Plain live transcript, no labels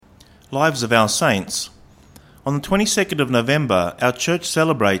Lives of our Saints. On the 22nd of November, our church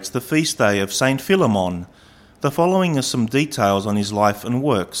celebrates the feast day of Saint Philemon. The following are some details on his life and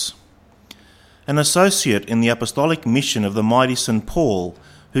works. An associate in the apostolic mission of the mighty St. Paul,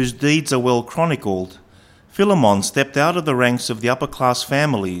 whose deeds are well chronicled, Philemon stepped out of the ranks of the upper-class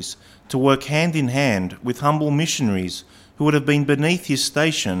families to work hand in hand with humble missionaries who would have been beneath his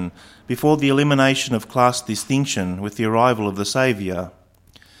station before the elimination of class distinction with the arrival of the Saviour.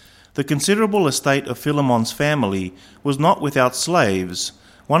 The considerable estate of Philemon's family was not without slaves,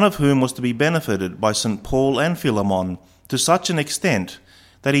 one of whom was to be benefited by St. Paul and Philemon to such an extent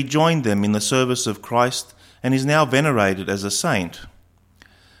that he joined them in the service of Christ and is now venerated as a saint.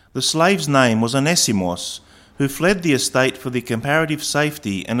 The slave's name was Onesimus, who fled the estate for the comparative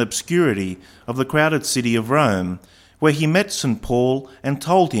safety and obscurity of the crowded city of Rome, where he met St. Paul and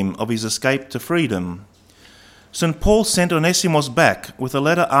told him of his escape to freedom. St. Paul sent Onesimus back with a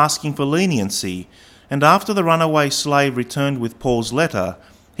letter asking for leniency, and after the runaway slave returned with Paul's letter,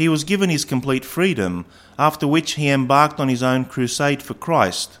 he was given his complete freedom, after which he embarked on his own crusade for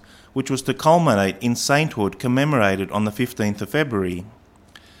Christ, which was to culminate in sainthood commemorated on the 15th of February.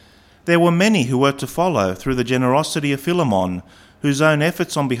 There were many who were to follow through the generosity of Philemon, whose own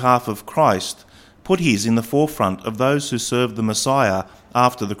efforts on behalf of Christ put his in the forefront of those who served the Messiah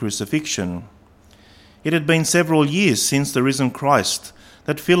after the crucifixion. It had been several years since the risen Christ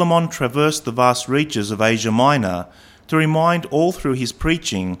that Philemon traversed the vast reaches of Asia Minor to remind all through his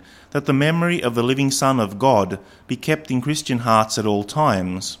preaching that the memory of the living Son of God be kept in Christian hearts at all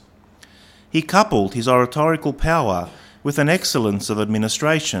times. He coupled his oratorical power with an excellence of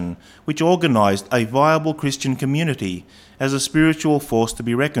administration which organised a viable Christian community as a spiritual force to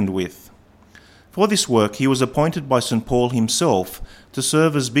be reckoned with. For this work he was appointed by St. Paul himself to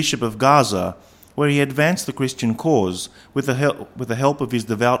serve as Bishop of Gaza, where he advanced the Christian cause with the help of his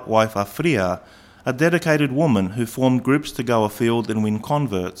devout wife Afria, a dedicated woman who formed groups to go afield and win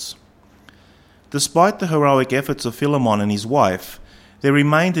converts. Despite the heroic efforts of Philemon and his wife, there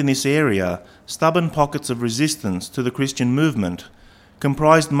remained in this area stubborn pockets of resistance to the Christian movement,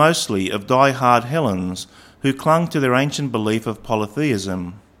 comprised mostly of die-hard Hellenes who clung to their ancient belief of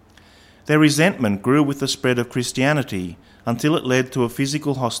polytheism. Their resentment grew with the spread of Christianity, until it led to a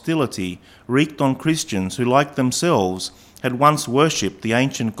physical hostility wreaked on Christians who, like themselves, had once worshipped the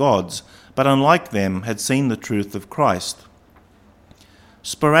ancient gods, but unlike them had seen the truth of Christ.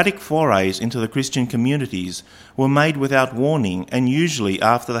 Sporadic forays into the Christian communities were made without warning and usually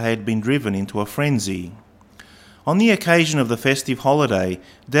after they had been driven into a frenzy. On the occasion of the festive holiday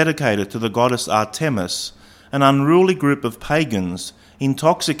dedicated to the goddess Artemis, an unruly group of pagans,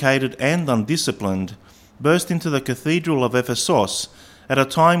 intoxicated and undisciplined, burst into the cathedral of Ephesus at a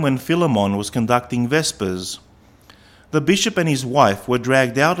time when Philemon was conducting Vespers. The bishop and his wife were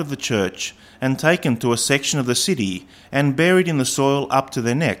dragged out of the church and taken to a section of the city and buried in the soil up to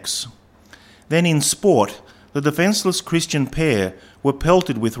their necks. Then in sport, the defenceless Christian pair were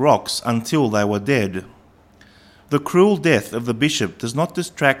pelted with rocks until they were dead. The cruel death of the bishop does not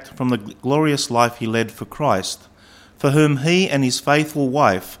distract from the glorious life he led for Christ, for whom he and his faithful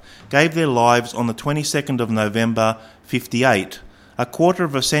wife gave their lives on the 22nd of November 58, a quarter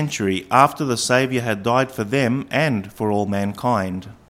of a century after the Saviour had died for them and for all mankind.